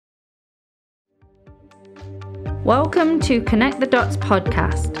Welcome to Connect the Dots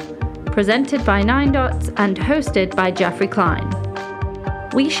podcast, presented by 9 Dots and hosted by Geoffrey Klein.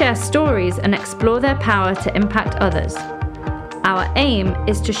 We share stories and explore their power to impact others. Our aim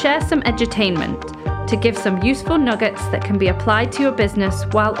is to share some edutainment, to give some useful nuggets that can be applied to your business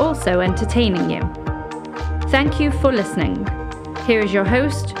while also entertaining you. Thank you for listening. Here is your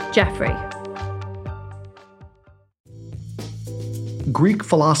host, Geoffrey. Greek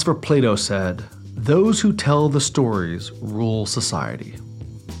philosopher Plato said, "Those who tell the stories rule society."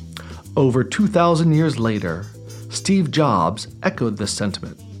 Over 2,000 years later, Steve Jobs echoed this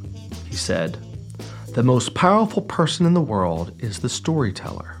sentiment. He said, "The most powerful person in the world is the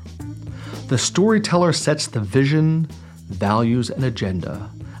storyteller. The storyteller sets the vision, values, and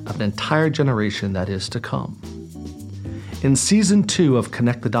agenda of an entire generation that is to come." In Season 2 of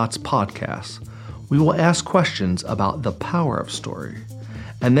Connect the Dots podcast, we will ask questions about the power of story,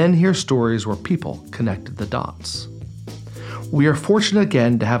 and then hear stories where people connected the dots. We are fortunate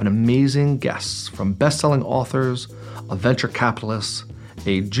again to have an amazing guests from best-selling authors, a venture capitalist,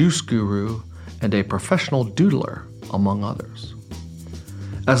 a juice guru, and a professional doodler, among others.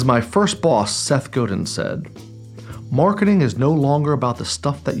 As my first boss, Seth Godin, said, "Marketing is no longer about the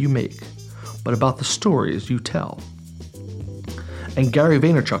stuff that you make, but about the stories you tell." And Gary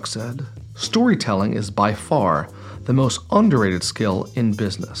Vaynerchuk said, "Storytelling is by far the most underrated skill in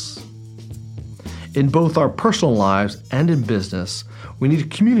business." In both our personal lives and in business, we need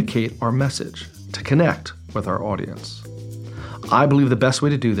to communicate our message, to connect with our audience. I believe the best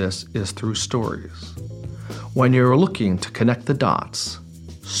way to do this is through stories. When you're looking to connect the dots,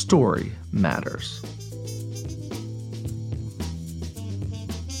 story matters.